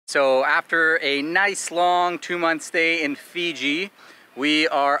So after a nice long 2-month stay in Fiji, we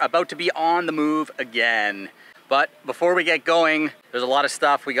are about to be on the move again. But before we get going, there's a lot of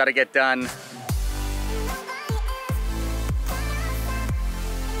stuff we gotta get done.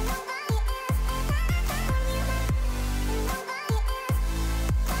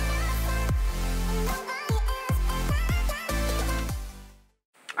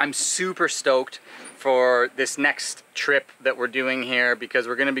 I'm super stoked for this next trip that we're doing here because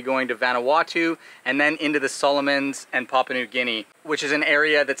we're going to be going to Vanuatu and then into the Solomons and Papua New Guinea, which is an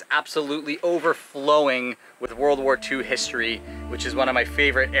area that's absolutely overflowing with World War II history, which is one of my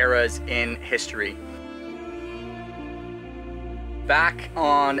favorite eras in history. Back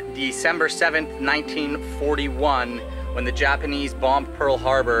on December 7th, 1941, when the Japanese bombed Pearl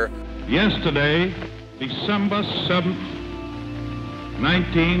Harbor. Yesterday, December 7th,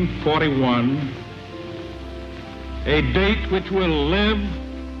 1941, a date which will live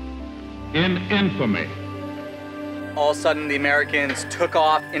in infamy. All of a sudden, the Americans took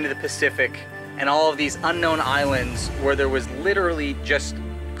off into the Pacific, and all of these unknown islands where there was literally just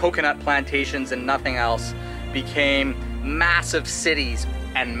coconut plantations and nothing else became massive cities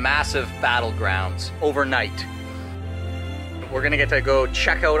and massive battlegrounds overnight. We're gonna get to go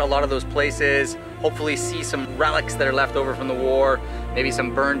check out a lot of those places, hopefully see some relics that are left over from the war, maybe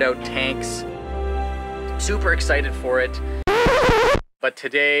some burned out tanks. Super excited for it. But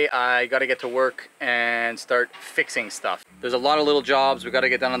today I gotta get to work and start fixing stuff. There's a lot of little jobs we gotta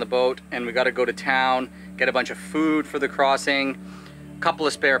get done on the boat, and we gotta go to town, get a bunch of food for the crossing, a couple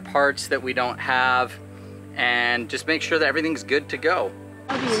of spare parts that we don't have, and just make sure that everything's good to go.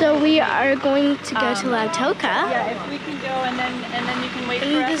 So we are going to go to Lautoka. Yeah, if we can go and then you can wait for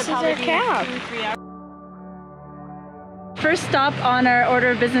us. This is our cab. 2-3 hours. First stop on our order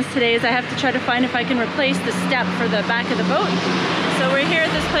of business today is I have to try to find if I can replace the step for the back of the boat. So we're here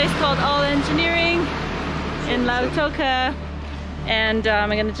at this place called All Engineering in Lautoka, and I'm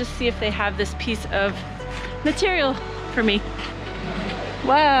gonna just see if they have this piece of material for me.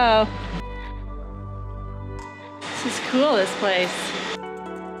 Wow. This is cool, this place.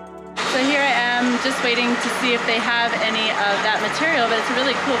 So here I am just waiting to see if they have any of that material, but it's a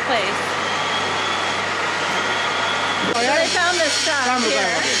really cool place. So I found this stuff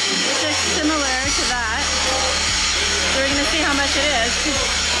here, which is similar to that. So we're gonna see how much it is, because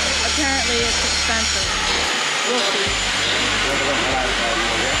apparently it's expensive. We'll see.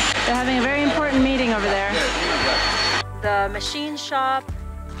 They're having a very important meeting over there. The machine shop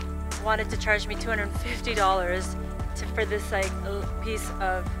wanted to charge me $250 for this like piece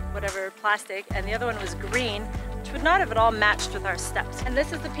of whatever plastic, and the other one was green, which would not have at all matched with our steps. And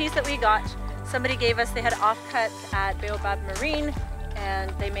this is the piece that we got. Somebody gave us, they had offcuts at Baobab Marine,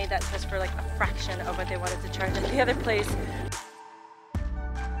 and they made that just for like a fraction of what they wanted to charge at the other place.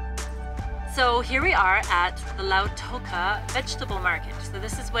 So here we are at the Lautoka vegetable market. So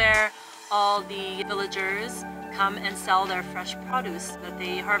this is where all the villagers come and sell their fresh produce that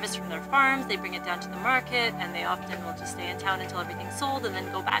they harvest from their farms. They bring it down to the market, and they often will just stay in town until everything's sold and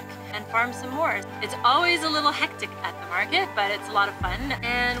then go back and farm some more. It's always a little hectic at the market, but it's a lot of fun,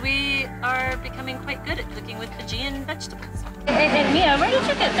 and we are becoming quite good at cooking with Fijian vegetables. Hey, Miya, where did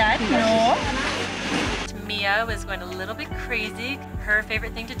you get that? No. Miya was going a little bit crazy. Her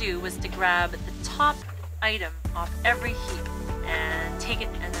favorite thing to do was to grab the top item off every heap and take it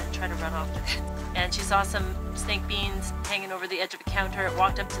and then try to run off with it. And she saw some snake beans hanging over the edge of a counter,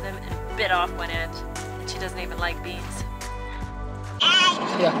 walked up to them and bit off one end. And she doesn't even like beans.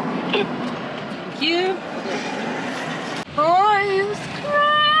 Yeah. Thank you. Ice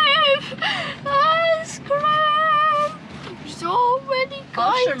cream! So many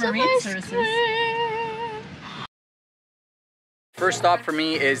kinds of ice cream! First stop for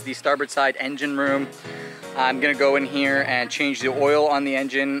me is the starboard side engine room. I'm gonna go in here and change the oil on the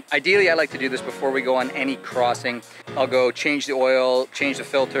engine. Ideally, I like to do this before we go on any crossing. I'll go change the oil, change the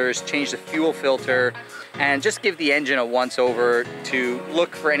filters, change the fuel filter, and just give the engine a once over to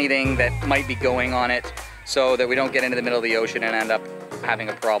look for anything that might be going on it so that we don't get into the middle of the ocean and end up having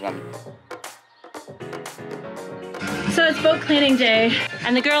a problem. So it's boat cleaning day,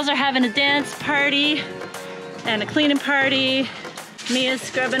 and the girls are having a dance party and a cleaning party. Mia's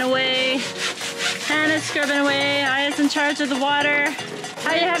scrubbing away. Hannah's scrubbing away. Aya's in charge of the water.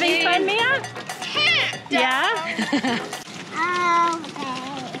 Are you having fun, Miya? Yeah?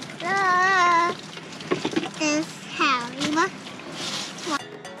 This Harry.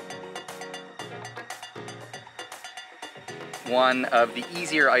 One of the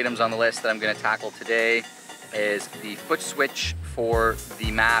easier items on the list that I'm going to tackle today is the foot switch for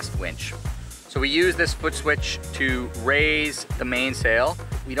the mast winch. So we use this foot switch to raise the mainsail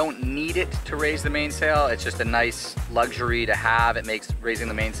We don't need it to raise the mainsail. It's just a nice luxury to have. It makes raising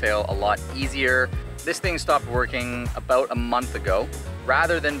the mainsail a lot easier. This thing stopped working about a month ago.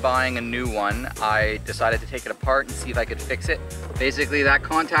 Rather than buying a new one, I decided to take it apart and see if I could fix it. Basically, that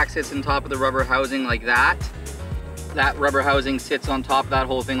contact sits on top of the rubber housing like that. That rubber housing sits on top of that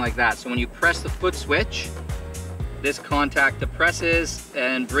whole thing like that. So when you press the foot switch, this contact depresses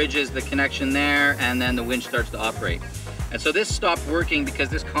and bridges the connection there, and then the winch starts to operate. And so this stopped working because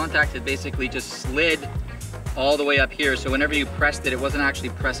this contact had basically just slid all the way up here. So whenever you pressed it, it wasn't actually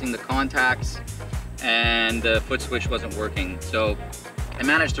pressing the contacts, and the foot switch wasn't working. So I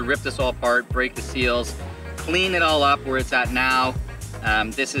managed to rip this all apart, break the seals, clean it all up where it's at now.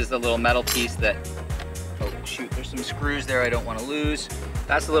 This is the little metal piece that, oh shoot, there's some screws there I don't want to lose.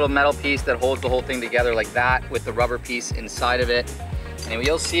 That's the little metal piece that holds the whole thing together like that, with the rubber piece inside of it. And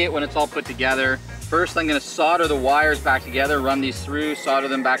you'll see it when it's all put together. First, I'm going to solder the wires back together, run these through, solder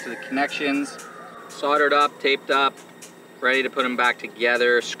them back to the connections, soldered up, taped up, ready to put them back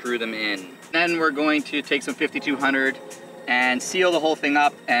together, screw them in. Then we're going to take some 5200 and seal the whole thing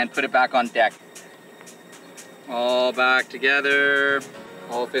up and put it back on deck. All back together,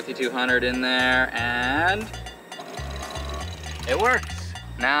 all 5200 in there, and it works.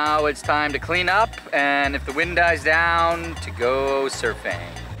 Now it's time to clean up, and if the wind dies down, to go surfing.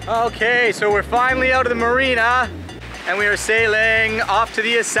 Okay, so we're finally out of the marina, and we are sailing off to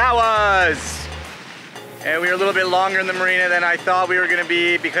the Asawas. And we were a little bit longer in the marina than I thought we were gonna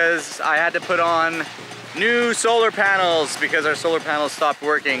be, because I had to put on new solar panels because our solar panels stopped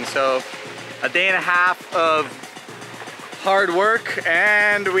working. So a day and a half of hard work,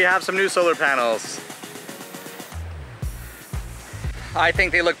 and we have some new solar panels. I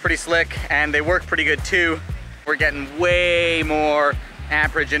think they look pretty slick, and they work pretty good too. We're getting way more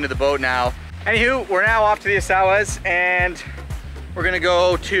amperage into the boat now. Anywho, we're now off to the Asawas, and we're gonna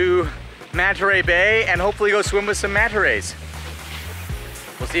go to Manta Ray Bay and hopefully go swim with some manta rays.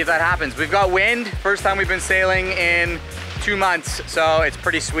 We'll see if that happens. We've got wind, first time we've been sailing in 2 months, so it's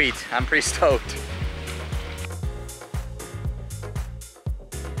pretty sweet. I'm pretty stoked.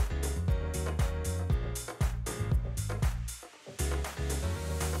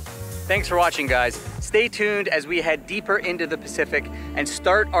 Thanks for watching, guys. Stay tuned as we head deeper into the Pacific and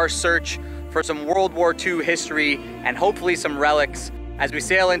start our search for some World War II history and hopefully some relics as we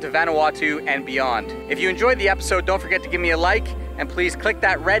sail into Vanuatu and beyond. If you enjoyed the episode, don't forget to give me a like, and please click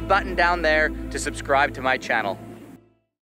that red button down there to subscribe to my channel.